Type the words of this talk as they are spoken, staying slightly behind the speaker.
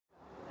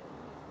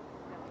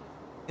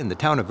In the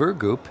town of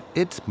Ürgüp,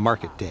 it's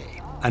market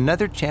day,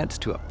 another chance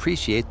to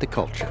appreciate the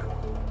culture.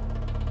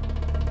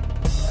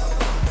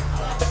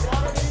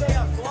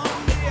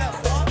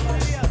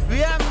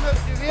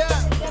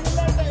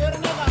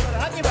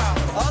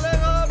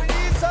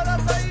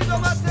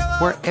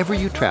 Wherever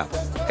you travel,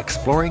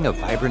 exploring a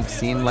vibrant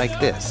scene like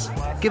this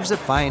gives a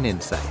fine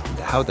insight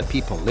into how the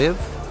people live,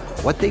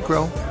 what they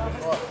grow.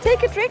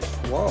 Take a drink.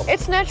 Whoa.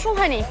 It's natural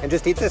honey. And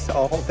just eat this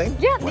whole thing?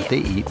 Yeah. What they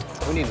eat.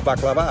 Who needs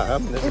baklava, huh?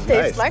 This is It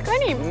tastes nice. like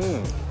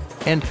honey.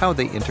 And how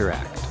they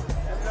interact.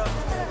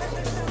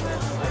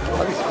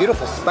 All these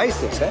beautiful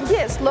spices, eh?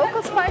 Yes,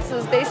 local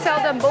spices. They sell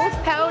them both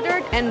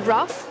powdered and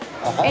rough,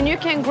 and you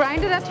can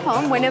grind it at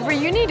home whenever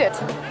you need it.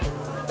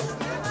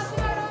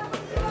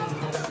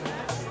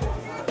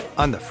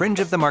 On the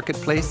fringe of the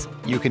marketplace,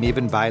 you can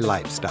even buy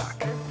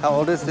livestock. How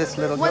old is this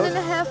little goat?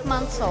 1.5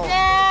 months old.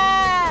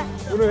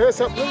 Bunu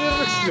hesapla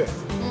veririk size.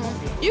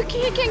 He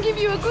can give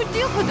you a good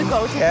deal for the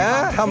goat.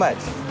 Yeah? How much?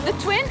 The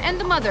twin and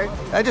the mother.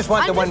 I just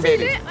want the one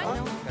baby. I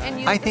know. And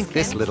use I the think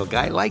this skin. little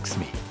guy likes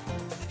me.